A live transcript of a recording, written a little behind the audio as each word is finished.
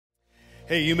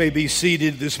Hey, you may be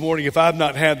seated this morning. If I've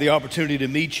not had the opportunity to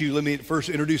meet you, let me first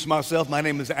introduce myself. My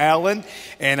name is Alan,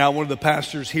 and I'm one of the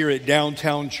pastors here at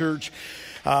Downtown Church.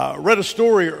 Read a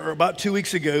story about 2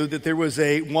 weeks ago that there was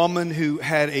a woman who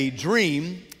had a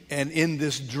dream, and in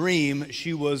this dream,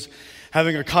 she was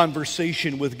having a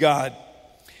conversation with God.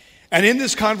 And in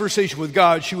this conversation with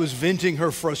God, she was venting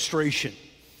her frustration.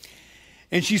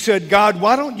 And she said, God,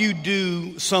 why don't you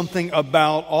do something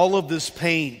about all of this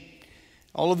pain,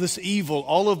 all of this evil,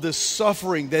 all of this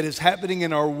suffering that is happening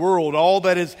in our world, all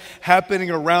that is happening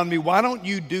around me? Why don't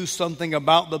you do something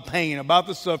about the pain, about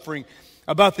the suffering,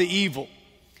 about the evil?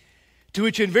 To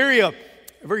which in a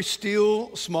very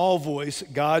still, small voice,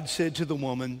 God said to the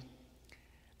woman,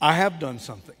 I have done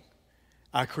something.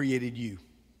 I created you.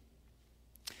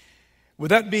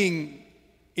 With that being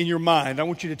in your mind, I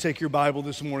want you to take your Bible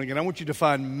this morning and I want you to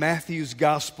find Matthew's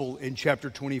Gospel in chapter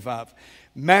 25.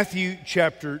 Matthew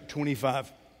chapter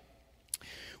 25.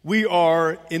 We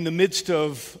are in the midst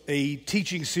of a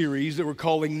teaching series that we're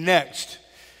calling Next.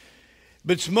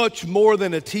 But it's much more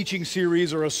than a teaching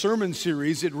series or a sermon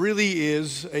series. It really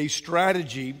is a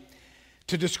strategy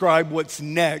to describe what's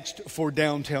next for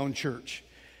Downtown Church.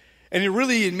 And it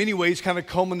really, in many ways, kind of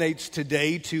culminates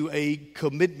today to a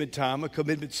commitment time, a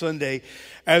commitment Sunday,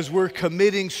 as we're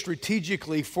committing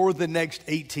strategically for the next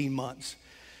 18 months.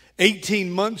 18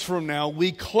 months from now,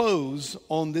 we close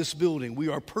on this building. We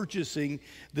are purchasing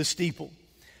the steeple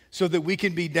so that we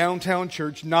can be Downtown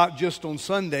Church, not just on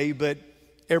Sunday, but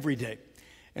every day.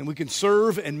 And we can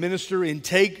serve and minister and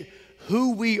take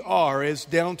who we are as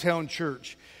Downtown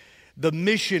Church, the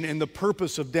mission and the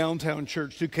purpose of Downtown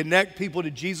Church, to connect people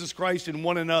to Jesus Christ and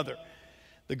one another.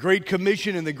 The Great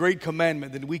Commission and the Great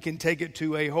Commandment, that we can take it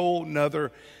to a whole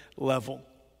nother level.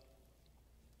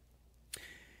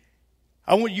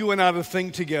 I want you and I to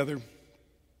think together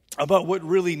about what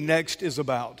really Next is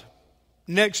about.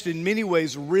 Next, in many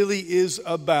ways, really is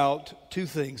about two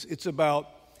things. It's about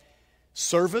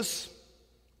service.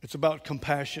 It's about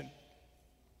compassion.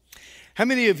 How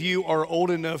many of you are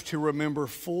old enough to remember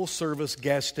full-service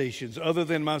gas stations, other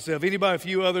than myself? Anybody, a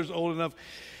few others old enough?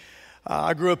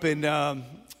 I grew up in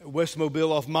West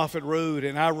Mobile off Moffett Road,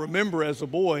 and I remember as a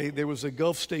boy, there was a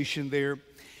Gulf station there.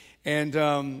 And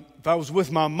if I was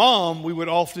with my mom, we would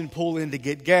often pull in to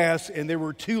get gas, and there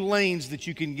were two lanes that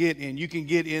you can get in. You can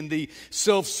get in the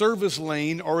self-service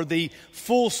lane or the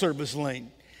full-service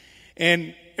lane.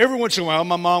 And every once in a while,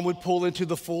 my mom would pull into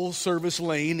the full-service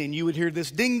lane, and you would hear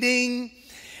this ding-ding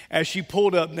as she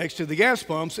pulled up next to the gas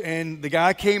pumps, and the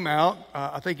guy came out.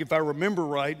 I think if I remember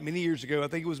right, many years ago, I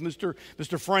think it was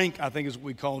Mr. Frank, I think is what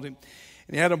we called him.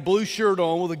 And he had a blue shirt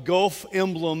on with a Gulf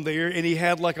emblem there, and he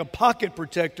had like a pocket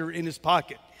protector in his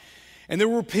pocket. And there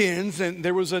were pins, and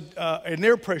there was an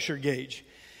air pressure gauge.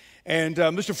 And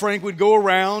Mr. Frank would go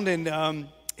around, and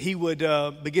he would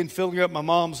begin filling up my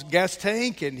mom's gas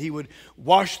tank, and he would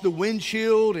wash the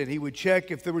windshield, and he would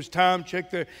check if there was time,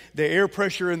 check the air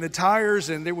pressure in the tires,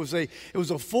 and it was a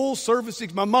full service.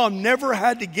 My mom never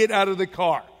had to get out of the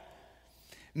car.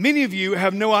 Many of you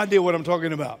have no idea what I'm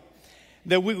talking about.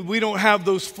 That we don't have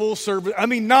those full service. I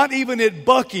mean, not even at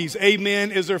Buc-ee's,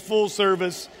 amen, is there full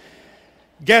service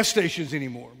gas stations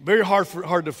anymore. Very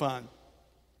hard to find.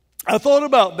 I thought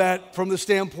about that from the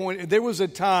standpoint, there was a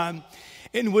time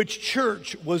in which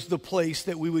church was the place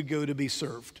that we would go to be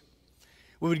served.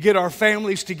 We would get our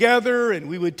families together and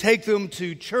we would take them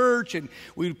to church, and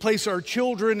we would place our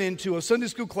children into a Sunday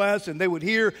school class, and they would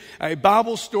hear a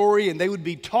Bible story and they would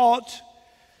be taught.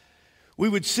 We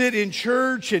would sit in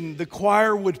church and the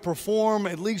choir would perform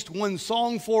at least one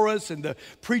song for us, and the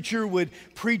preacher would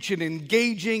preach an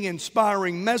engaging,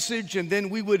 inspiring message, and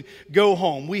then we would go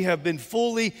home. We have been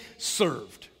fully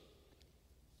served.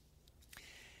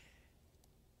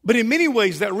 But in many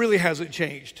ways, that really hasn't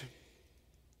changed.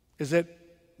 Is that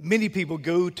many people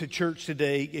go to church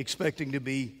today expecting to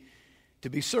be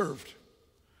served.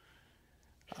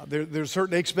 There's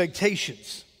certain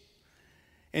expectations.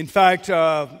 In fact,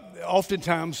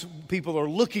 oftentimes people are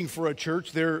looking for a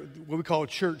church. They're what we call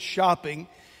church shopping,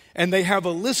 and they have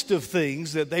a list of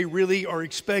things that they really are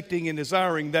expecting and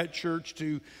desiring that church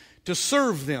to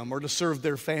serve them or to serve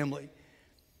their family.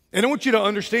 And I want you to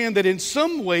understand that in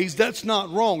some ways that's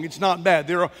not wrong. It's not bad.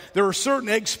 There are certain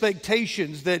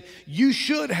expectations that you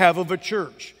should have of a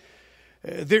church.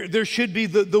 There should be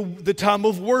the time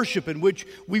of worship in which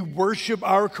we worship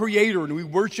our Creator and we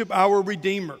worship our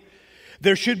Redeemer.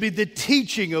 There should be the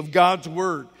teaching of God's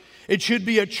Word. It should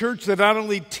be a church that not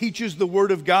only teaches the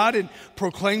Word of God and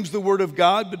proclaims the Word of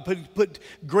God, but put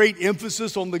great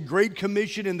emphasis on the Great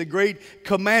Commission and the Great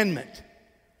Commandment.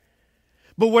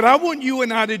 But what I want you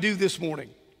and I to do this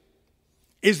morning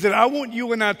is that I want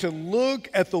you and I to look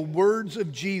at the words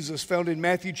of Jesus found in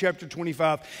Matthew chapter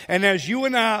 25. And as you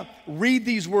and I read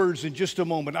these words in just a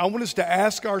moment, I want us to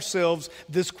ask ourselves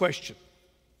this question.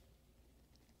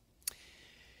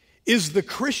 Is the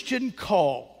Christian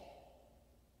call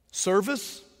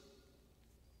service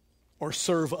or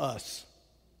serve us?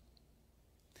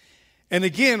 And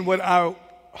again, what I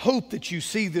hope that you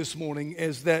see this morning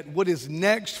is that what is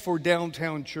next for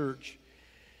Downtown Church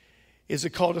is a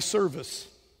call to service,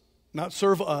 not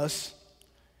serve us,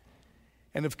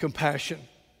 and of compassion.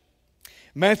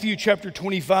 Matthew chapter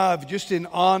 25, just in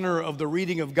honor of the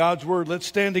reading of God's Word, let's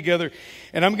stand together.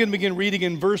 And I'm going to begin reading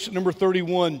in verse number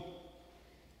 31.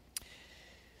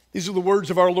 These are the words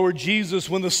of our Lord Jesus.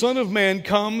 When the Son of Man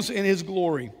comes in His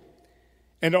glory,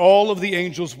 and all of the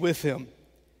angels with Him,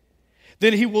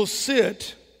 then He will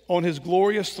sit on His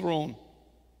glorious throne,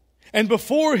 and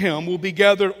before Him will be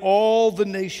gathered all the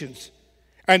nations,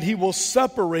 and He will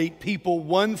separate people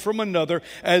one from another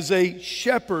as a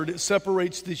shepherd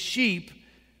separates the sheep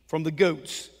from the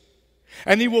goats.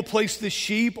 And He will place the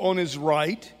sheep on His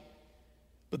right,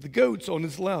 but the goats on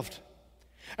His left.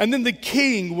 And then the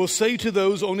King will say to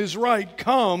those on His right,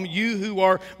 "Come, you who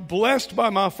are blessed by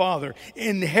my Father,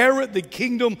 inherit the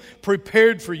kingdom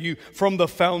prepared for you from the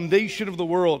foundation of the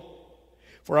world.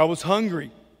 For I was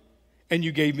hungry, and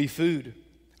you gave me food.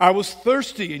 I was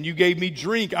thirsty, and you gave me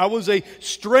drink. I was a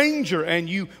stranger, and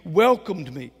you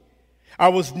welcomed me. I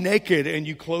was naked, and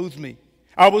you clothed me.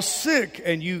 I was sick,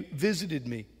 and you visited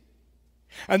me."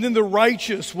 And then the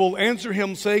righteous will answer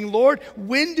Him, saying, "Lord,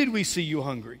 when did we see you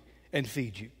hungry and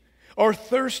feed you, or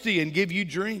thirsty and give you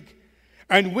drink?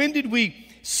 And when did we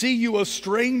see you a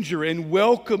stranger and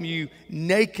welcome you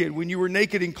naked, when you were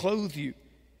naked and clothed you?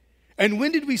 And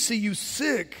when did we see you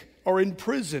sick or in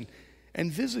prison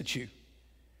and visit you?"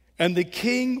 And the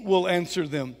King will answer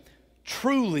them,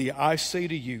 "Truly I say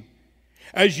to you,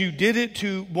 as you did it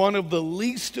to one of the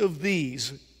least of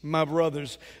these, my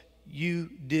brothers, you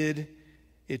did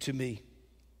it to me."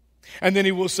 And then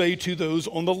He will say to those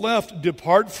on the left,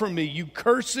 "Depart from me, you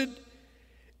cursed,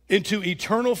 into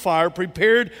eternal fire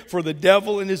prepared for the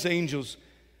devil and his angels.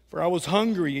 For I was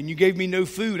hungry, and you gave me no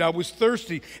food. I was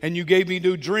thirsty, and you gave me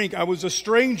no drink. I was a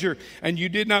stranger, and you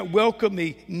did not welcome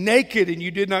me. Naked, and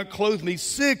you did not clothe me.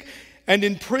 Sick, and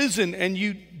in prison, and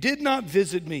you did not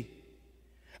visit me."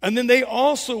 And then they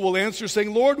also will answer,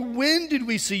 saying, "Lord, when did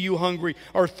we see you hungry,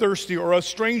 or thirsty, or a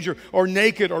stranger, or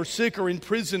naked, or sick, or in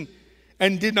prison,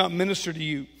 and did not minister to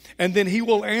you?" And then He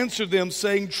will answer them,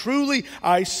 saying, "Truly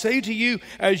I say to you,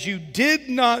 as you did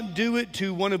not do it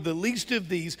to one of the least of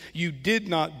these, you did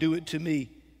not do it to me."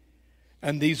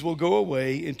 And these will go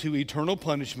away into eternal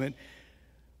punishment,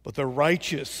 but the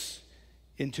righteous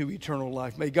into eternal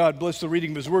life. May God bless the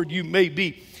reading of His Word. You may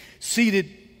be seated.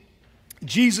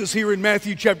 Jesus here in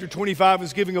Matthew chapter 25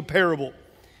 is giving a parable.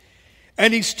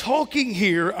 And He's talking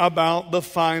here about the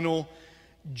final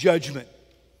judgment.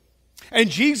 And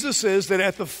Jesus says that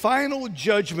at the final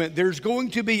judgment, there's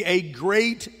going to be a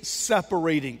great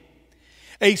separating.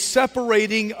 A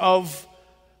separating of,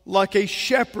 like a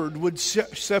shepherd would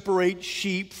separate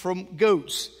sheep from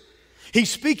goats. He's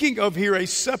speaking of here a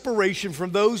separation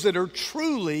from those that are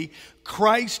truly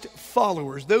Christ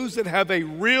followers. Those that have a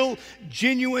real,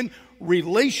 genuine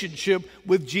relationship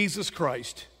with Jesus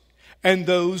Christ. And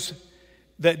those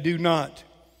that do not.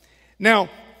 Now,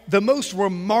 the most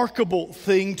remarkable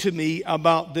thing to me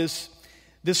about this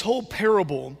whole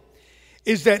parable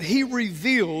is that He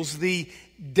reveals the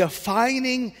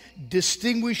defining,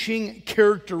 distinguishing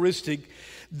characteristic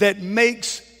that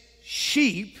makes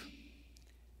sheep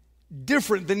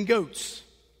different than goats.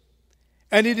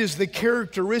 And it is the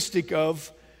characteristic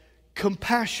of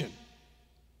compassion.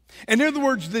 In other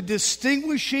words, the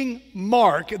distinguishing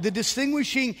mark, the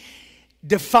distinguishing,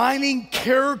 defining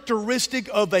characteristic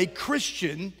of a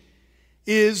Christian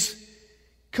is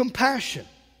compassion.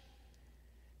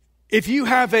 If you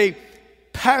have a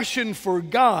passion for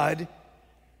God,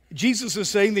 Jesus is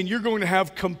saying, then you're going to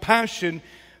have compassion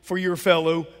for your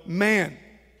fellow man.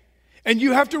 And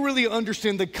you have to really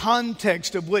understand the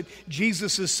context of what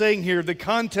Jesus is saying here, the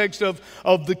context of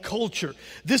the culture.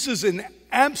 This is an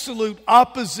absolute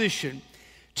opposition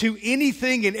to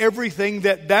anything and everything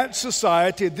that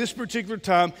society at this particular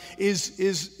time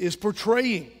is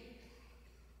portraying.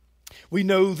 We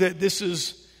know that this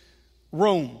is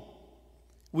Rome.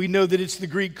 We know that it's the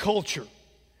Greek culture.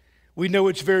 We know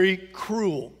it's very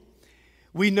cruel.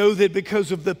 We know that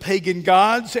because of the pagan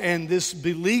gods and this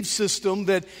belief system,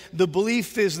 that the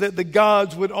belief is that the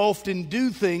gods would often do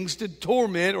things to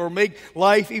torment or make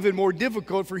life even more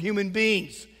difficult for human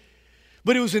beings.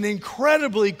 But it was an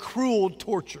incredibly cruel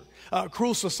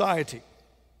cruel society.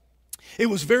 It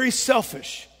was very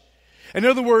selfish. In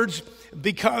other words,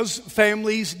 because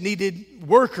families needed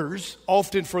workers,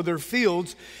 often for their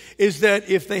fields, is that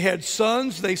if they had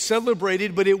sons, they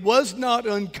celebrated, but it was not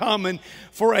uncommon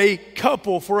for a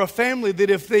couple, for a family, that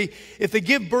if they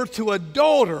give birth to a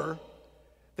daughter,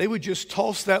 they would just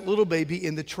toss that little baby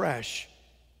in the trash.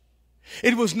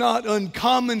 It was not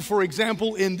uncommon, for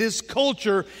example, in this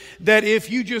culture, that if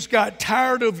you just got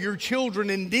tired of your children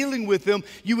and dealing with them,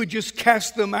 you would just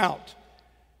cast them out.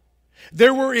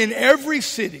 There were in every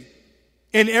city,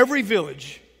 in every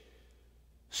village,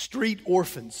 street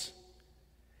orphans.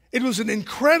 It was an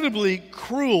incredibly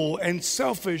cruel and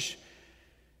selfish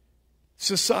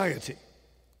society.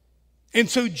 And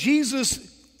so Jesus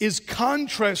is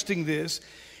contrasting this.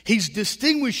 He's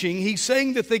distinguishing. He's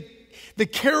saying that the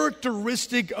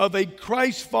characteristic of a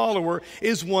Christ follower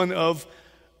is one of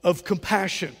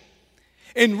compassion.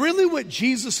 And really what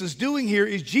Jesus is doing here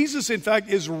is Jesus, in fact,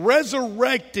 is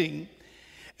resurrecting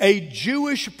a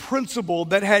Jewish principle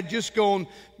that had just gone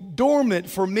dormant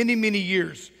for many, many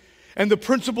years. And the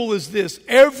principle is this: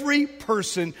 every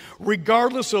person,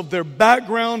 regardless of their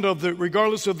background,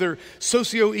 regardless of their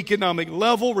socioeconomic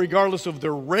level, regardless of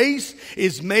their race,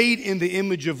 is made in the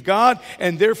image of God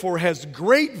and therefore has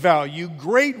great value,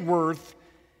 great worth,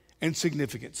 and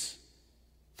significance.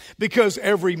 Because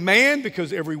every man,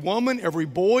 because every woman, every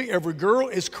boy, every girl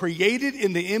is created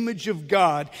in the image of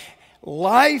God,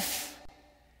 life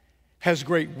has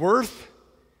great worth,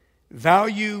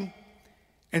 value,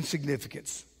 and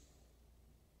significance.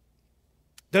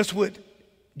 That's what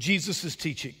Jesus is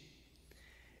teaching.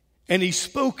 And he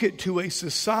spoke it to a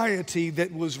society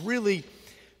that was really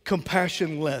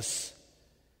compassionless.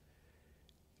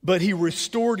 But he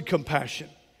restored compassion.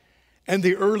 And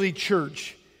the early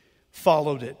church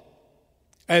followed it.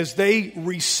 As they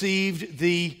received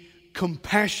the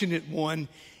compassionate one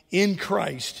in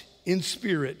Christ, in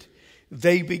spirit,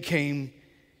 they became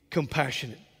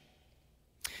compassionate.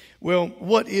 Well,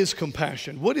 what is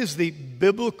compassion? What is the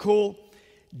biblical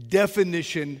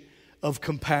definition of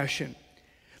compassion?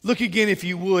 Look again, if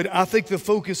you would. I think the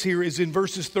focus here is in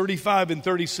verses 35 and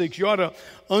 36. You ought to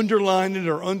underline it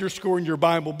or underscore in your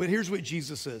Bible. But here's what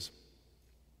Jesus says.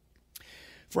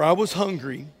 For I was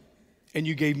hungry, and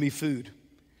you gave me food.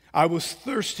 I was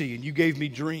thirsty, and you gave me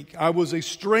drink. I was a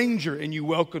stranger, and you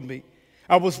welcomed me.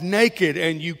 I was naked,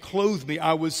 and you clothed me.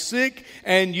 I was sick,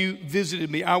 and you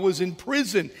visited me. I was in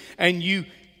prison, and you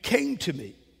came to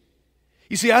me.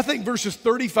 You see, I think verses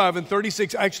 35 and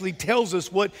 36 actually tells us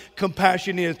what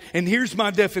compassion is. And here's my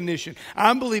definition.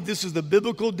 I believe this is the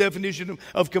biblical definition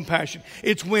of compassion.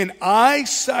 It's when I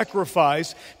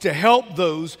sacrifice to help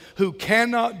those who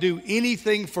cannot do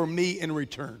anything for me in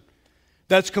return.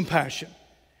 That's compassion.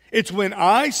 It's when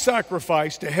I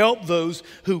sacrifice to help those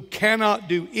who cannot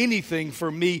do anything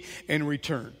for me in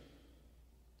return.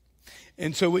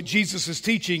 And so what Jesus is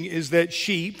teaching is that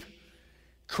sheep,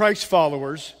 Christ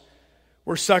followers,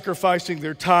 were sacrificing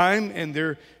their time and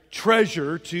their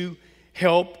treasure to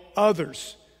help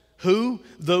others. Who?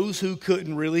 Those who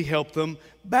couldn't really help them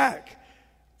back.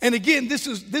 And again, this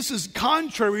is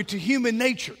contrary to human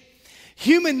nature.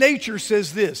 Human nature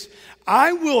says this: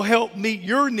 I will help meet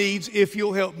your needs if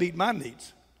you'll help meet my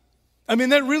needs. I mean,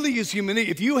 that really is human need.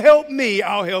 If you help me,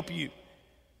 I'll help you.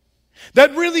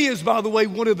 That really is, by the way,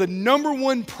 one of the number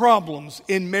one problems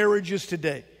in marriages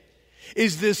today.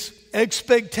 Is this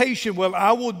expectation, well,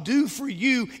 I will do for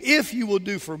you if you will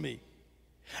do for me.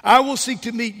 I will seek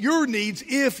to meet your needs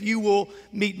if you will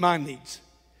meet my needs.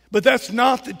 But that's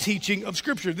not the teaching of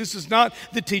Scripture. This is not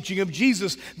the teaching of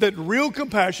Jesus. That real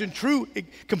compassion, true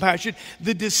compassion,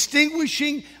 the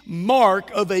distinguishing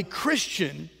mark of a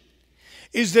Christian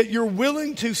is that you're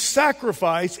willing to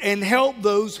sacrifice and help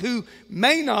those who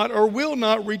may not or will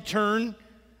not return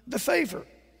the favor.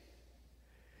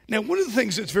 Now, one of the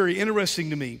things that's very interesting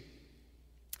to me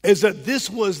is that this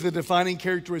was the defining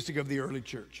characteristic of the early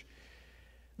church.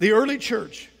 The early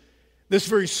church, this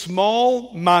very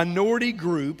small minority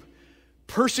group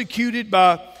persecuted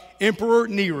by Emperor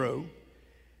Nero,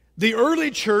 the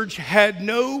early church had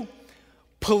no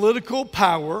political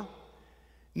power,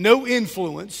 no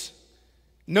influence,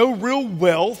 no real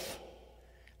wealth.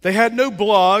 They had no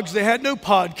blogs. They had no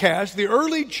podcasts. The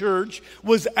early church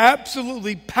was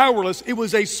absolutely powerless. It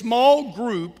was a small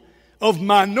group of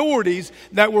minorities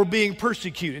that were being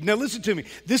persecuted. Now listen to me.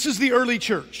 This is the early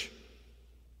church.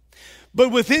 But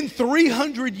within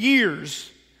 300 years,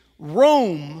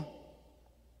 Rome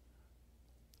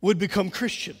would become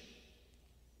Christian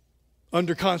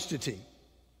under Constantine.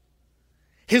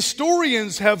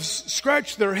 Historians have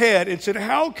scratched their head and said,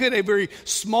 how could a very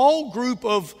small group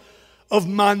of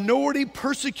minority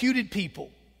persecuted people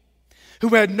who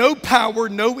had no power,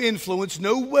 no influence,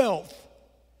 no wealth,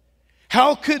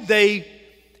 how could they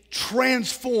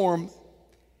transform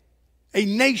a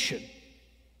nation,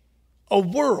 a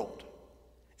world,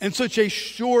 in such a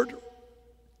short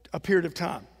period of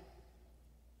time?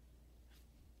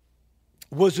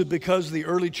 Was it because the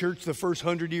early church, the first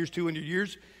 100 years, 200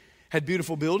 years, had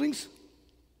beautiful buildings?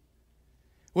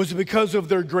 Was it because of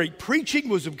their great preaching?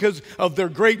 Was it because of their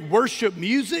great worship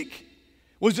music?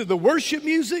 Was it the worship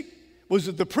music? Was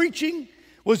it the preaching?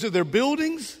 Was it their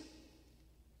buildings?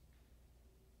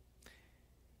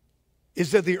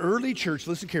 Is that the early church,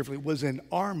 listen carefully, was an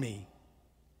army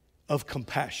of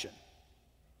compassion.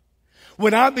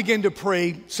 When I began to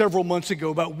pray several months ago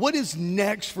about what is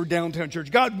next for Downtown Church,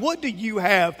 God, what do you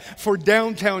have for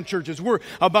Downtown Churches? We're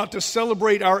about to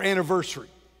celebrate our anniversary.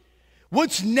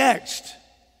 What's next?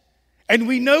 And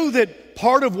we know that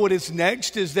part of what is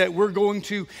next is that we're going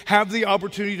to have the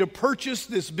opportunity to purchase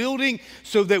this building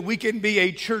so that we can be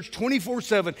a church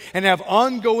 24/7 and have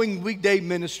ongoing weekday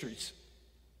ministries.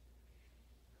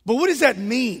 But what does that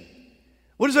mean?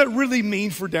 What does that really mean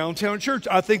for Downtown Church?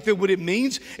 I think that what it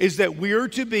means is that we are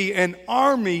to be an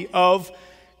army of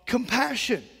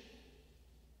compassion.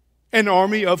 An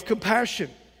army of compassion.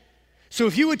 So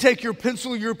if you would take your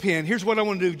pencil or your pen, here's what I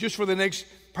want to do just for the next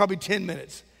probably 10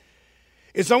 minutes.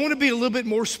 I want to be a little bit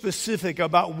more specific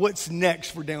about what's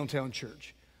next for Downtown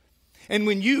Church. And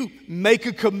when you make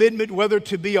a commitment, whether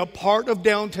to be a part of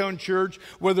Downtown Church,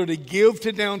 whether to give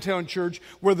to Downtown Church,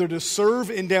 whether to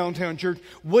serve in Downtown Church,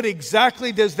 what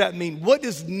exactly does that mean? What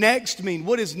does next mean?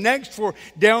 What is next for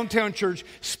Downtown Church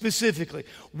specifically?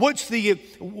 What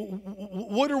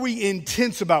are we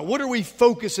intense about? What are we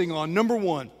focusing on? Number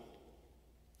one,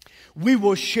 we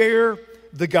will share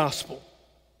the gospel.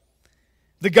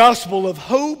 The gospel of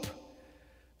hope,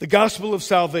 the gospel of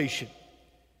salvation.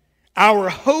 Our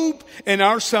hope and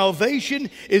our salvation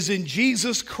is in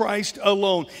Jesus Christ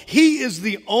alone. He is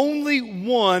the only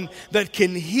one that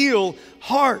can heal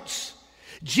hearts.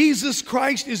 Jesus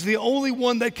Christ is the only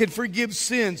one that can forgive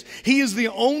sins. He is the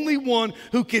only one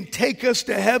who can take us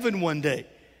to heaven one day.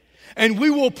 And we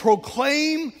will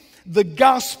proclaim the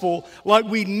gospel like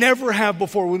we never have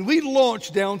before. When we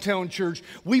launched Downtown Church,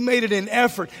 we made it an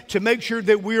effort to make sure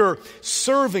that we are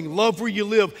serving Love Where You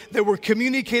Live, that we're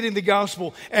communicating the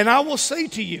gospel. And I will say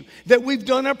to you that we've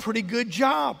done a pretty good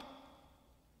job.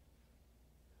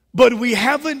 But we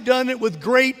haven't done it with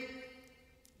great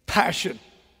passion.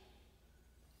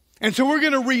 And so we're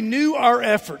going to renew our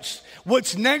efforts.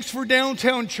 What's next for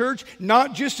Downtown Church,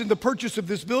 not just in the purchase of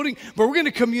this building, but we're going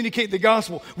to communicate the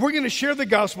gospel. We're going to share the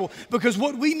gospel because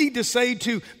what we need to say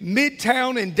to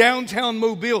Midtown and Downtown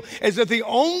Mobile is that the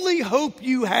only hope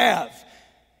you have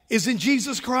is in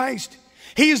Jesus Christ.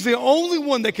 He is the only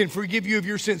one that can forgive you of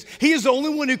your sins. He is the only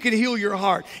one who can heal your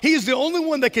heart. He is the only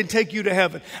one that can take you to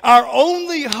heaven. Our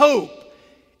only hope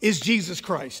is Jesus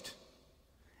Christ.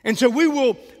 And so we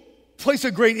will place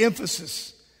a great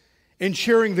emphasis in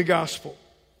sharing the gospel.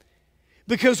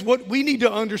 Because what we need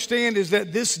to understand is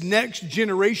that this next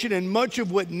generation, and much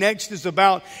of what next is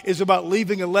about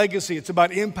leaving a legacy. It's about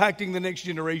impacting the next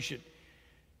generation.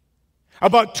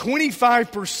 About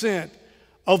 25%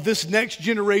 of this next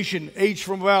generation, aged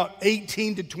from about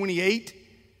 18 to 28,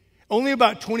 only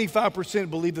about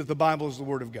 25% believe that the Bible is the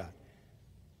Word of God.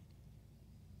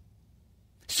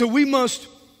 So we must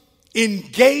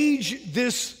engage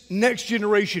this next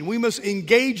generation. We must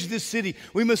engage this city.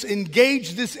 We must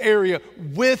engage this area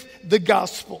with the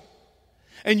gospel.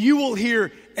 And you will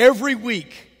hear every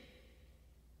week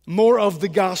more of the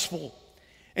gospel.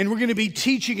 And we're going to be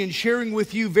teaching and sharing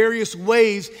with you various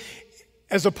ways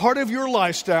as a part of your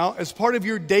lifestyle, as part of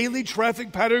your daily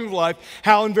traffic pattern of life,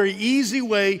 how in a very easy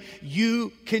way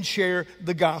you can share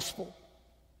the gospel.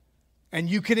 And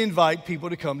you can invite people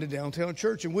to come to Downtown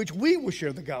Church, in which we will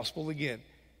share the gospel again.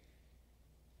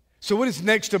 So what is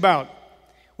next about?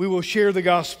 We will share the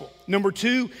gospel. Number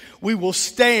two, we will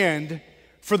stand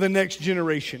for the next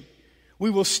generation. We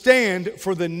will stand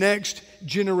for the next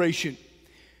generation.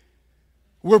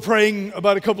 We're praying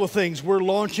about a couple of things. We're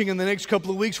launching in the next couple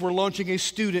of weeks, we're launching a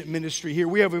student ministry here.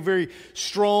 We have a very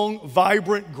strong,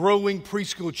 vibrant, growing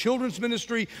preschool children's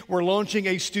ministry. We're launching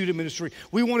a student ministry.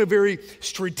 We want to very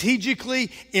strategically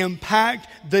impact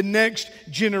the next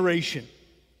generation.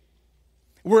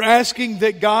 We're asking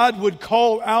that God would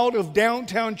call out of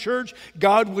Downtown Church,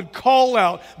 God would call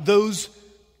out those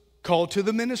called to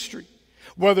the ministry.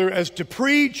 Whether as to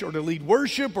preach or to lead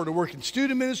worship or to work in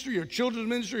student ministry or children's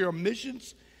ministry or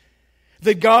missions,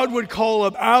 that God would call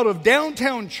up out of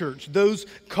Downtown Church those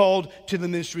called to the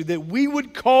ministry, that we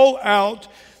would call out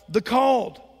the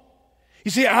called.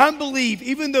 You see, I believe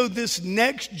even though this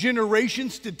next generation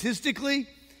statistically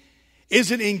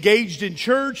isn't engaged in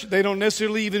church, they don't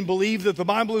necessarily even believe that the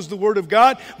Bible is the Word of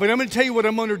God, but I'm going to tell you what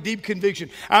I'm under deep conviction.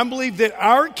 I believe that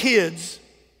our kids,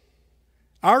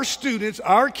 our students,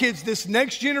 our kids, this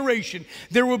next generation,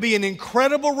 there will be an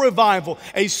incredible revival,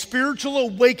 a spiritual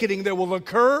awakening that will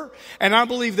occur, and I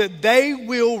believe that they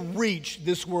will reach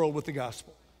this world with the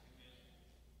gospel.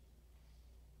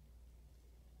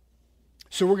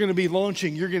 So we're going to be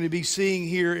launching, you're going to be seeing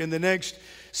here in the next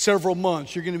several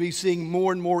months, you're going to be seeing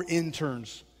more and more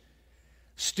interns,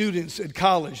 students at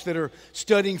college that are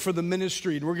studying for the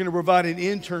ministry, and we're going to provide an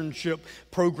internship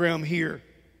program here.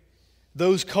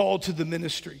 Those called to the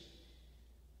ministry.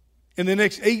 In the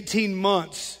next 18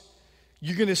 months,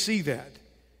 you're going to see that.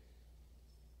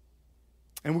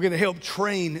 And we're going to help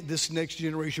train this next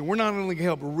generation. We're not only going to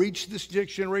help reach this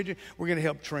next generation, we're going to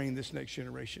help train this next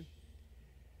generation.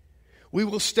 We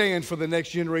will stand for the next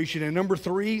generation. And number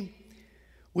 3,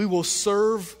 we will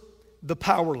serve the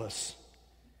powerless.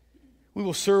 We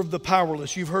will serve the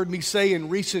powerless. You've heard me say in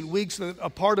recent weeks that a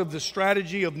part of the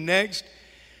strategy of Next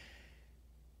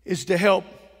is to help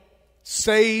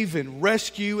save and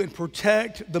rescue and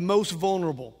protect the most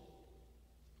vulnerable.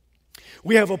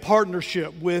 We have a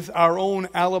partnership with our own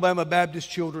Alabama Baptist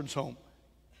Children's Home.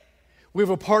 We have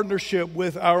a partnership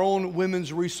with our own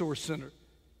Women's Resource Center.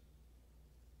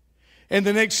 In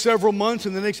the next several months,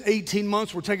 in the next 18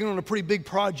 months, we're taking on a pretty big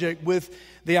project with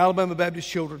the Alabama Baptist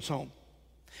Children's Home.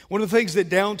 One of the things that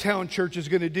Downtown Church is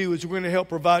going to do is we're going to help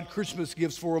provide Christmas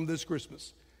gifts for them this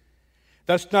Christmas.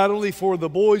 That's not only for the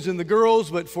boys and the girls,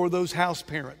 but for those house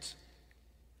parents.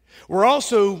 We're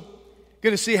also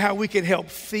going to see how we can help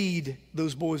feed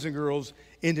those boys and girls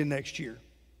into next year.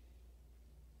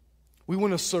 We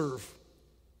want to serve.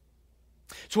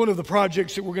 It's one of the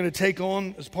projects that we're going to take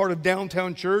on as part of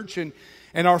Downtown Church and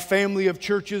our family of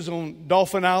churches on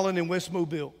Dauphin Island in West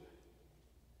Mobile.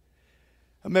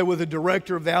 I met with the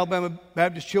director of the Alabama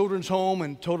Baptist Children's Home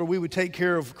and told her we would take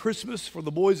care of Christmas for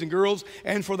the boys and girls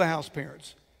and for the house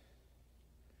parents.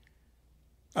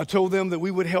 I told them that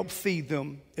we would help feed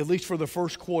them at least for the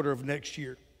first quarter of next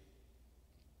year.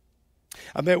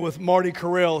 I met with Marty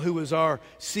Carell, who is our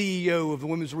CEO of the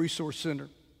Women's Resource Center.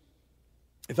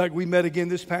 In fact, we met again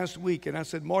this past week, and I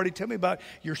said, Marty, tell me about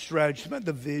your strategy, about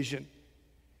the vision.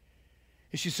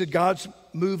 And she said, God's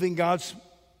moving, God's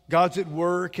at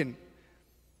work, and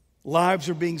lives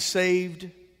are being saved.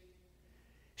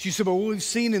 She said, but what we've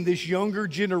seen in this younger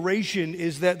generation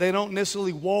is that they don't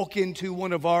necessarily walk into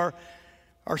one of our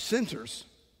centers.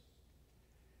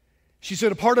 She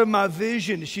said, a part of my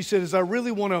vision, she said, is I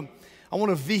want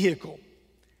a vehicle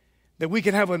that we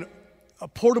can have a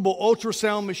portable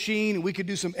ultrasound machine, and we could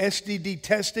do some STD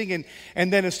testing,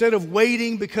 and then instead of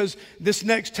waiting, because this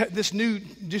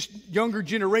younger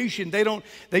generation,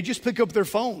 they just pick up their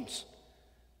phones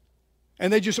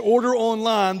and they just order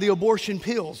online the abortion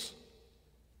pills.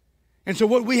 And so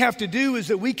what we have to do is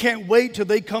that we can't wait till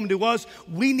they come to us.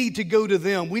 We need to go to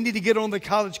them. We need to get on the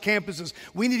college campuses.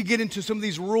 We need to get into some of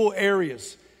these rural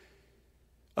areas.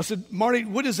 I said, Marty,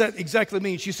 what does that exactly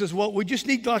mean? She says, well, we just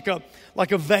need like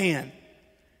a van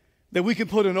that we can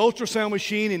put an ultrasound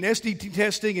machine and STD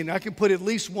testing, and I can put at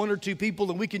least 1 or 2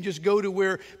 people, and we can just go to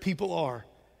where people are.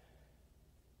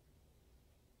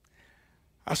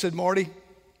 I said, Marty,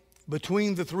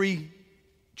 between the 3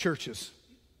 churches,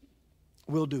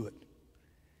 we'll do it.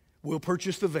 We'll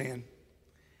purchase the van.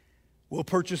 We'll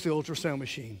purchase the ultrasound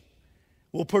machine.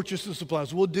 We'll purchase the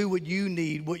supplies. We'll do what you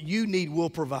need. What you need, we'll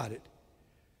provide it.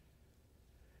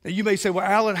 Now you may say, well,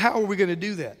 Alan, how are we going to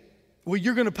do that? Well,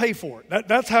 you're going to pay for it.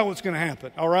 That's how it's going to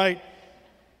happen, all right?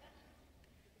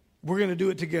 We're going to do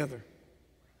it together.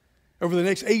 Over the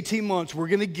next 18 months, we're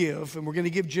going to give, and we're going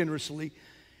to give generously.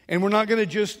 And we're not going to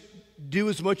just do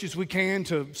as much as we can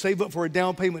to save up for a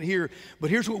down payment here. But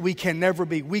here's what we can never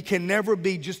be. We can never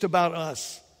be just about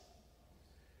us.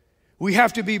 We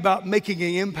have to be about making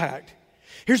an impact.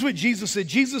 Here's what Jesus said.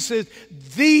 Jesus said,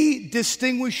 the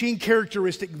distinguishing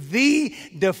characteristic, the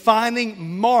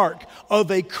defining mark of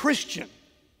a Christian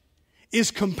is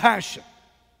compassion.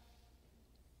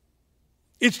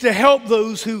 It's to help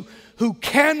those who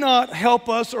cannot help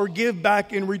us or give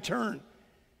back in return.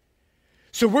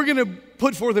 So we're going to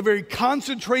put forth a very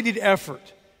concentrated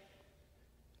effort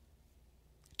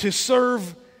to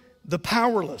serve the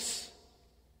powerless.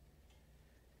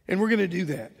 And we're going to do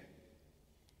that.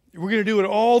 We're going to do it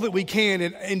all that we can.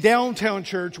 And in Downtown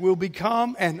Church, we'll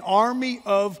become an army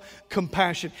of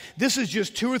compassion. This is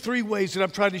just 2 or 3 ways that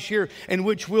I've tried to share in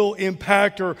which we'll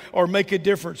impact or make a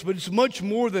difference. But it's much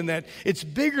more than that. It's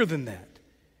bigger than that.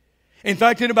 In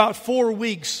fact, in about 4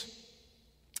 weeks,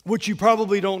 What you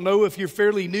probably don't know if you're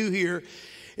fairly new here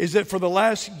is that for the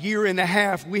last year and a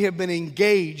half, we have been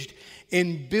engaged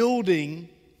in building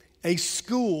a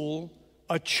school,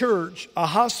 a church, a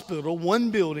hospital,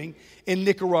 one building in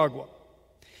Nicaragua,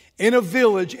 in a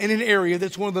village, in an area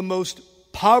that's one of the most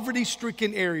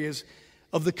poverty-stricken areas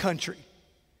of the country.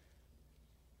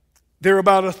 They're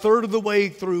about a third of the way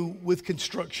through with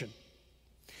construction.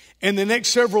 In the next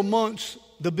several months,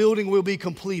 the building will be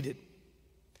completed.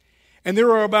 And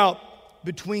there are about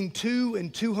between 2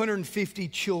 and 250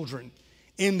 children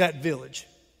in that village.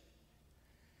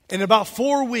 In about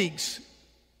 4 weeks,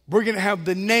 we're going to have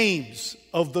the names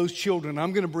of those children.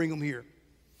 I'm going to bring them here.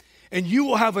 And you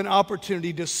will have an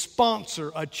opportunity to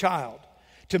sponsor a child,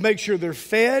 to make sure they're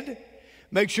fed,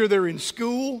 make sure they're in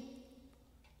school,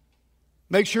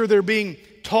 make sure they're being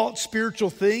taught spiritual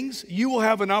things. You will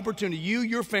have an opportunity, you,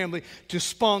 your family, to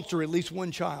sponsor at least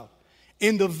one child.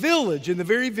 In the village, in the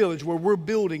very village where we're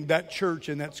building that church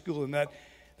and that school and that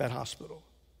hospital.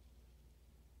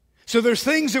 So there's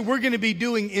things that we're going to be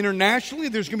doing internationally.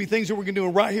 There's going to be things that we're going to do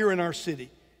right here in our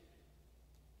city.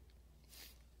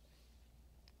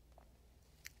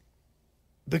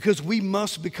 Because we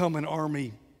must become an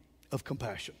army of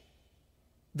compassion.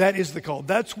 That is the call.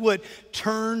 That's what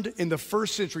turned in the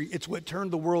first century. It's what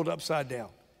turned the world upside down.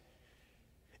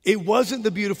 It wasn't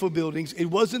the beautiful buildings. It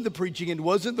wasn't the preaching. It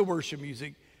wasn't the worship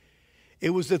music. It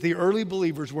was that the early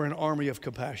believers were an army of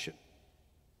compassion.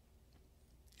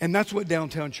 And that's what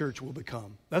Downtown Church will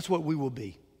become. That's what we will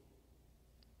be.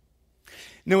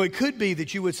 Now, it could be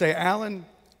that you would say, Alan,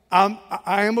 I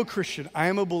am a Christian. I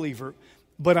am a believer,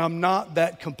 but I'm not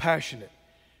that compassionate.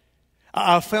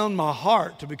 I found my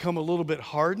heart to become a little bit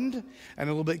hardened and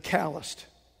a little bit calloused.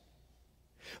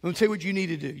 Let me tell you what you need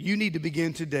to do. You need to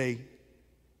begin today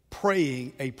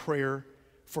praying a prayer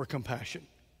for compassion.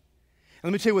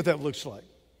 And let me tell you what that looks like.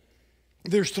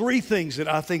 There's 3 things that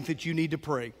I think that you need to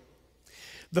pray.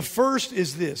 The first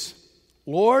is this: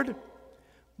 Lord,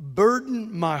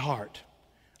 burden my heart.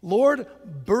 Lord,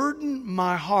 burden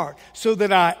my heart so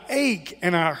that I ache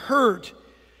and I hurt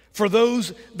for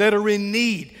those that are in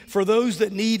need, for those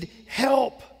that need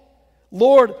help.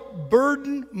 Lord,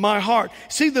 burden my heart.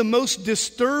 See, the most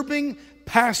disturbing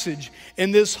passage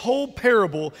in this whole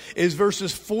parable is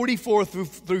verses 44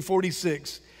 through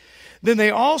 46. Then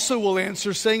they also will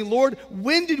answer saying, Lord,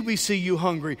 when did we see you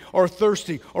hungry or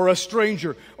thirsty or a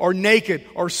stranger or naked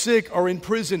or sick or in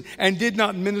prison and did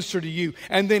not minister to you?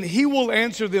 And then he will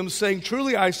answer them saying,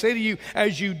 truly I say to you,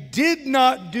 as you did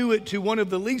not do it to one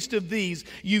of the least of these,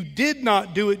 you did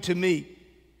not do it to me.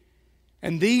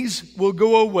 And these will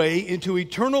go away into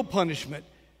eternal punishment,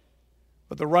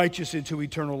 but the righteous into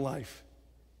eternal life.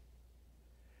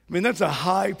 I mean, that's a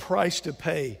high price to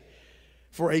pay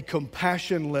for a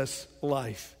compassionless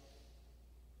life.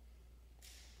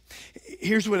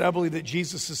 Here's what I believe that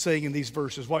Jesus is saying in these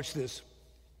verses. Watch this.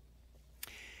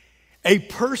 A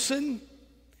person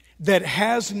that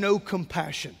has no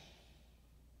compassion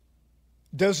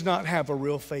does not have a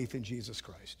real faith in Jesus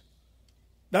Christ.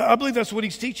 Now, I believe that's what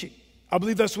he's teaching. I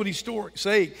believe that's what he's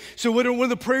saying. So one of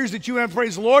the prayers that you have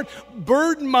prays, Lord,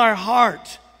 burden my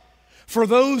heart for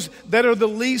those that are the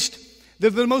least, that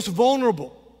are the most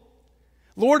vulnerable.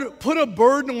 Lord, put a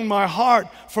burden on my heart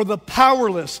for the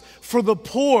powerless, for the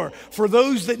poor, for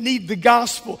those that need the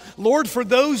gospel. Lord, for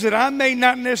those that I may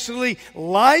not necessarily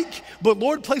like, but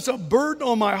Lord, place a burden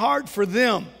on my heart for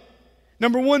them.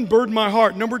 Number 1, burden my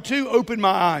heart. Number 2, open my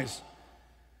eyes.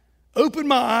 Open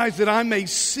my eyes that I may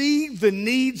see the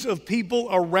needs of people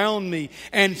around me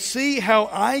and see how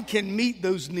I can meet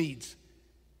those needs.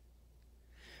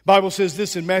 Bible says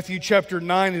this in Matthew chapter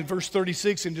 9 and verse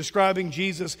 36 in describing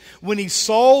Jesus. When he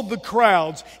saw the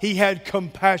crowds, he had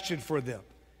compassion for them.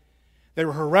 They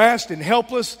were harassed and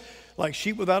helpless like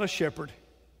sheep without a shepherd.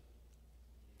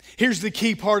 Here's the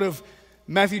key part of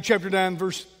Matthew chapter 9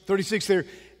 verse 36 there,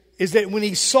 is that when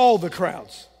he saw the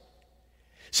crowds.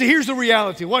 See, here's the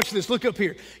reality. Watch this. Look up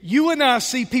here. You and I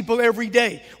see people every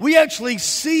day. We actually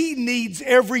see needs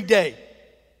every day,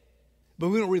 but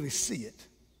we don't really see it.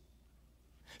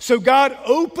 So God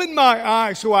opened my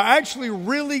eyes so I actually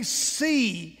really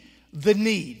see the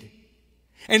need.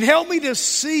 And help me to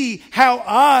see how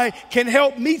I can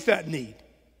help meet that need.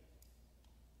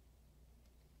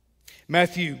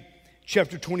 Matthew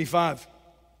chapter 25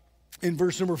 in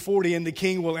verse number 40, and the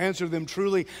king will answer them,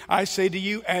 truly, I say to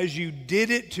you, as you did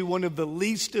it to one of the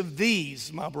least of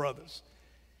these, my brothers,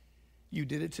 you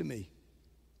did it to me.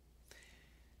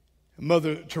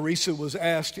 Mother Teresa was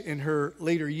asked in her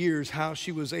later years how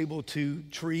she was able to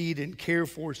treat and care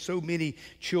for so many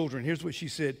children. Here's what she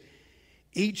said.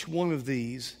 Each one of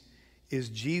these is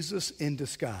Jesus in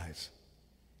disguise.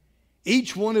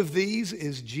 Each one of these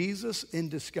is Jesus in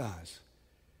disguise.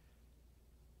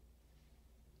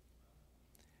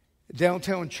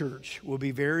 Downtown Church will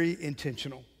be very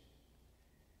intentional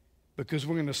because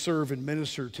we're going to serve and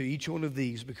minister to each one of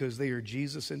these because they are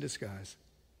Jesus in disguise.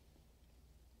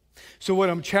 So what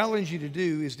I'm challenging you to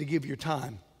do is to give your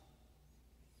time.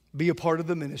 Be a part of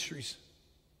the ministries.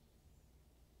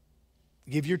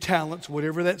 Give your talents,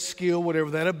 whatever that skill,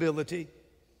 whatever that ability.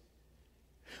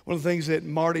 One of the things that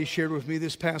Marty shared with me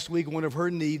this past week, one of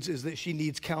her needs is that she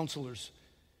needs counselors.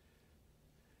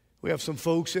 We have some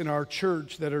folks in our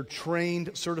church that are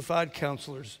trained, certified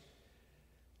counselors.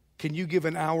 Can you give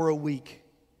an hour a week?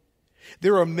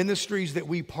 There are ministries that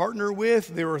we partner with.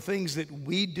 There are things that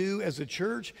we do as a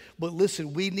church. But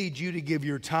listen, we need you to give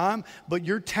your time, but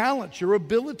your talents, your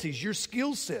abilities, your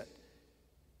skill set,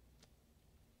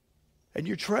 and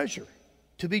your treasure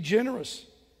to be generous.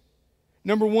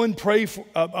 Number one, pray for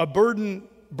a burden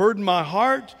my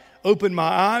heart, open my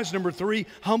eyes. Number three,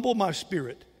 humble my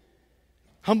spirit.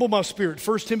 Humble my spirit.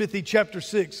 1 Timothy chapter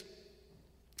 6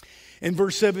 and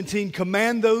verse 17,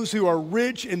 command those who are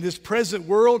rich in this present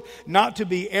world not to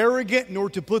be arrogant, nor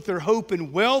to put their hope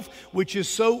in wealth, which is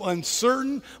so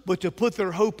uncertain, but to put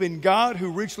their hope in God,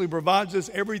 who richly provides us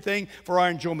everything for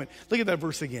our enjoyment. Look at that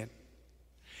verse again.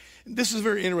 This is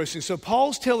very interesting. So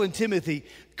Paul's telling Timothy,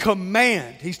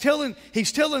 command. He's telling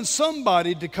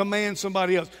somebody to command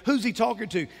somebody else. Who's he talking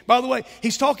to? By the way,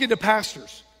 he's talking to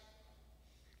pastors.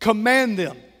 Command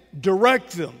them,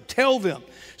 direct them, tell them.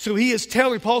 So he is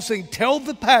Paul's saying, tell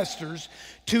the pastors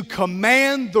to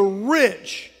command the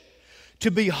rich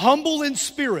to be humble in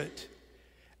spirit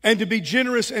and to be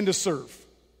generous and to serve.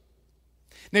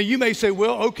 Now you may say,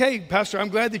 well, okay, Pastor, I'm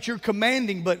glad that you're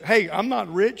commanding, but hey, I'm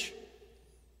not rich.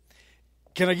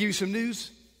 Can I give you some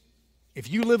news?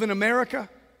 If you live in America,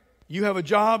 you have a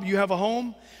job, you have a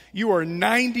home, you are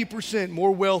 90%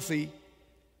 more wealthy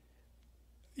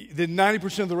than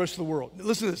 90% of the rest of the world.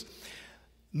 Listen to this.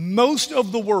 Most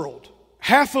of the world,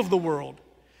 half of the world,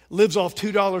 lives off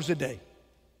 $2 a day.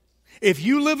 If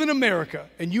you live in America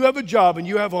and you have a job and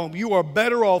you have a home, you are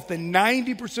better off than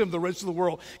 90% of the rest of the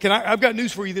world. I've got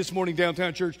news for you this morning,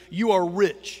 Downtown Church. You are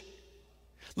rich.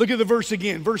 Look at the verse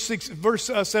again, verse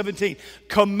 17.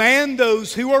 Command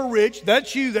those who are rich,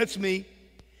 that's you, that's me,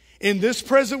 in this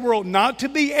present world not to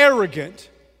be arrogant,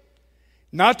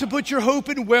 not to put your hope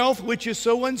in wealth, which is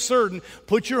so uncertain.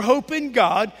 Put your hope in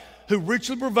God, who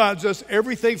richly provides us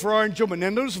everything for our enjoyment. Now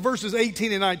notice verses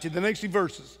 18 and 19, the next few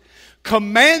verses.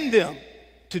 Command them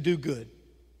to do good,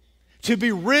 to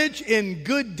be rich in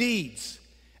good deeds,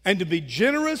 and to be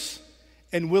generous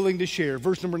and willing to share.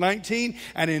 Verse number 19,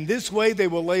 and in this way they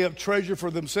will lay up treasure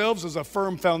for themselves as a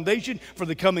firm foundation for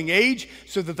the coming age,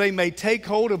 so that they may take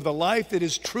hold of the life that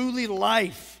is truly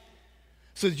life,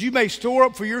 so that you may store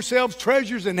up for yourselves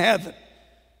treasures in heaven.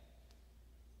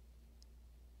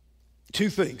 Two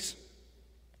things.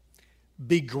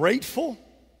 Be grateful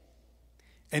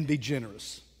and be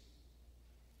generous.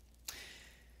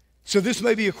 So this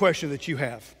may be a question that you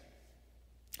have.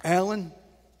 Alan,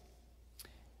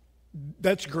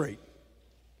 that's great.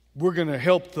 We're going to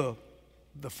help the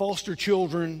foster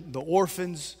children, the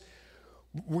orphans.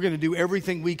 We're going to do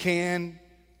everything we can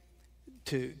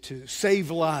to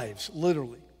save lives,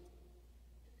 literally.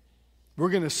 We're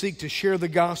going to seek to share the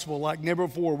gospel like never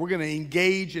before. We're going to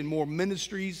engage in more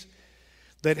ministries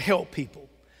that help people,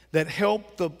 that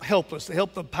help the helpless, that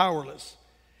help the powerless.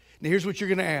 Now here's what you're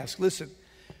going to ask. Listen,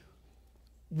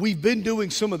 we've been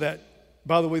doing some of that,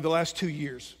 by the way, the last 2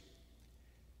 years.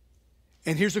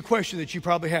 And here's a question that you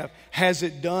probably have. Has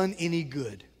it done any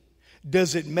good?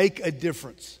 Does it make a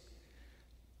difference?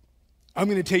 I'm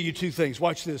going to tell you two things.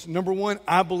 Watch this. Number one,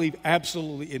 I believe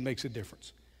absolutely it makes a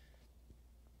difference.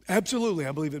 Absolutely,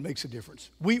 I believe it makes a difference.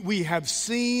 We have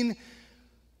seen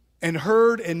and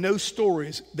heard and know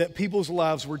stories that people's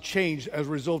lives were changed as a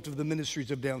result of the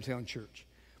ministries of Downtown Church.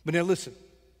 But now listen.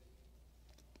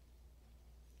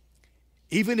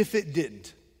 Even if it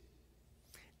didn't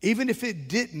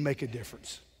make a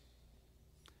difference,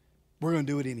 we're going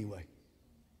to do it anyway.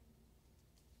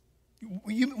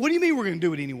 What do you mean we're going to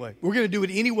do it anyway? We're going to do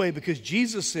it anyway because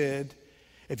Jesus said,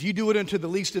 if you do it unto the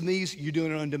least of these, you're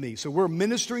doing it unto me. So we're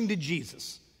ministering to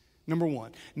Jesus, number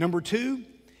one. Number two,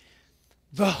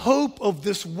 the hope of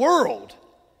this world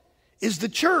is the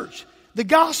church, the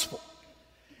gospel.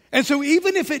 And so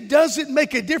even if it doesn't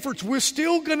make a difference, we're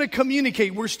still going to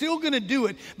communicate. We're still going to do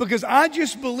it because I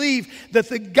just believe that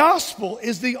the gospel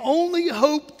is the only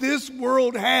hope this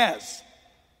world has.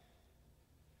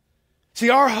 See,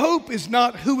 our hope is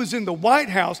not who is in the White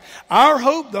House. Our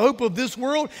hope, the hope of this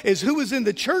world, is who is in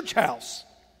the church house.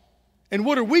 And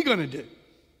what are we going to do?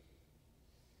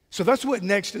 So that's what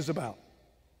next is about.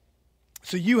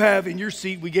 So you have in your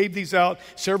seat, we gave these out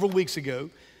several weeks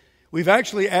ago. We've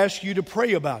actually asked you to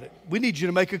pray about it. We need you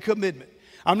to make a commitment.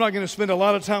 I'm not going to spend a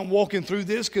lot of time walking through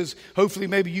this because hopefully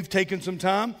maybe you've taken some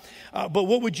time. But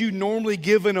what would you normally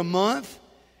give in a month?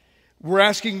 We're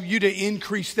asking you to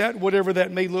increase that, whatever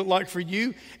that may look like for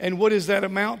you. And what is that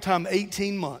amount? Time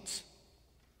 18 months.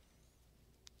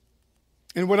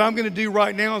 And what I'm going to do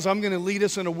right now is I'm going to lead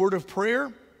us in a word of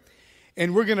prayer.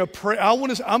 And we're going to pray. I'm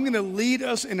going to lead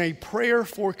us in a prayer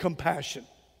for compassion.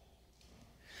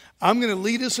 I'm going to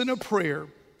lead us in a prayer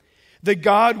that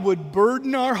God would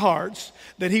burden our hearts,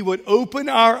 that He would open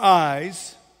our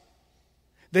eyes,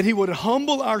 that He would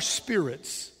humble our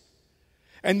spirits,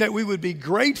 and that we would be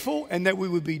grateful, and that we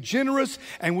would be generous,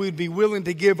 and we would be willing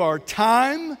to give our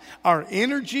time, our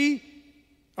energy,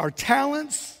 our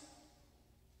talents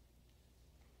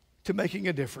to making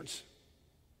a difference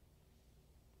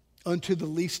unto the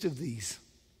least of these.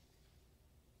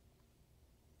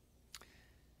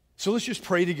 So let's just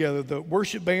pray together. The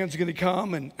worship band's going to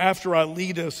come, and after I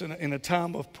lead us in a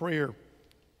time of prayer,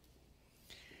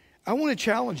 I want to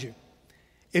challenge you.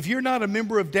 If you're not a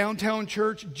member of Downtown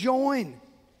Church, join.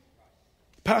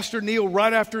 Pastor Neil,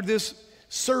 right after this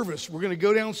service, we're going to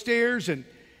go downstairs, and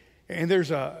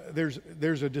there's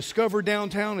a Discover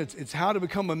Downtown. It's how to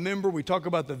become a member. We talk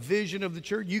about the vision of the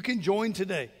church. You can join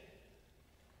today.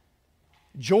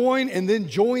 Join and then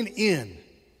join in.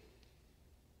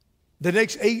 The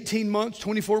next 18 months,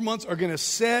 24 months are going to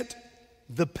set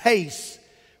the pace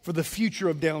for the future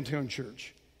of Downtown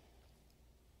Church.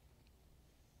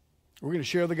 We're going to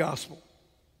share the gospel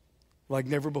like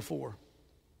never before.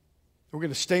 We're going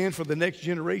to stand for the next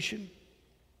generation.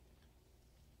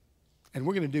 And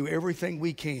we're going to do everything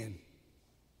we can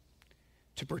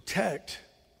to protect,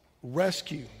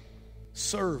 rescue,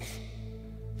 serve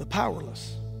the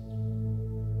powerless.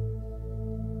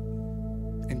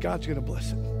 And God's going to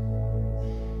bless it.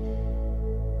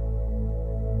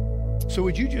 So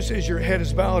would you just, as your head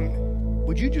is bowed,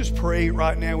 would you just pray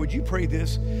right now? Would you pray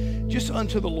this just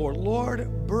unto the Lord?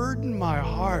 Lord, burden my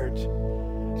heart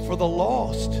for the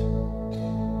lost,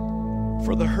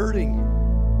 for the hurting,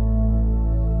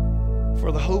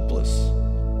 for the hopeless.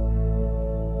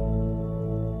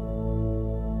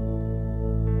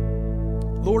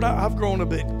 Lord, I've grown a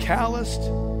bit calloused,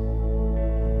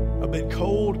 a bit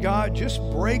cold. God, just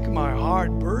break my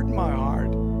heart, burden my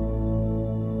heart.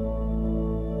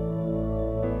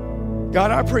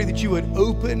 God, I pray that you would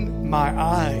open my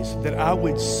eyes, that I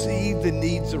would see the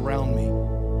needs around me.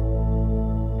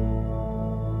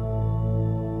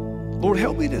 Lord,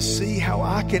 help me to see how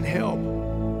I can help.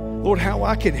 Lord, how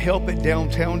I can help at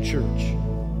Downtown Church.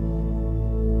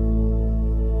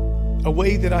 A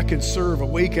way that I can serve, a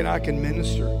way that I can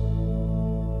minister.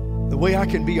 The way I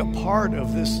can be a part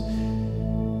of this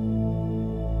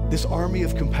army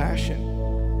of compassion.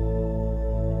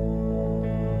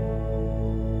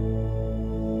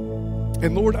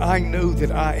 And Lord, I know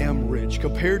that I am rich.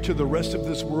 Compared to the rest of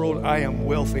this world, I am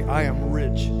wealthy. I am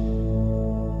rich.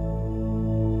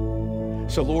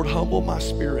 So Lord, humble my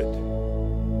spirit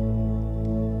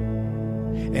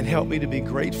and help me to be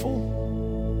grateful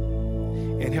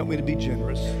and help me to be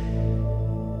generous.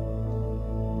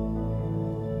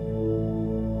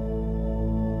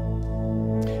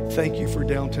 Thank you for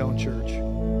Downtown Church.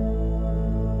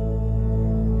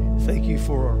 Thank you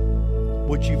for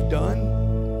what you've done.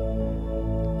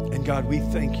 And God, we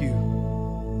thank you.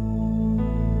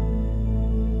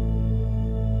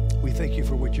 We thank you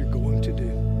for what you're going to do.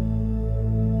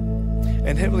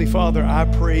 And Heavenly Father, I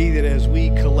pray that as we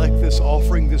collect this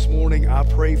offering this morning, I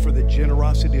pray for the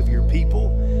generosity of your people.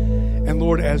 And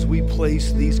Lord, as we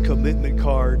place these commitment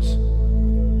cards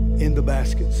in the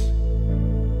baskets,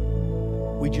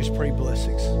 we just pray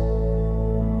blessings.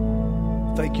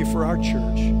 Thank you for our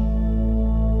church.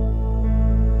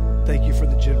 Thank you for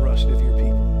the generosity of your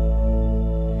people.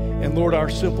 And Lord, our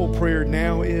simple prayer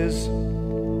now is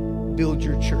build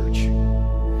your church.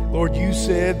 Lord, you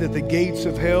said that the gates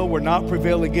of hell will not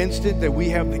prevail against it, that we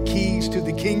have the keys to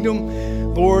the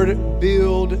kingdom. Lord,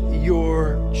 build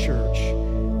your church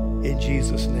in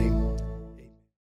Jesus' name.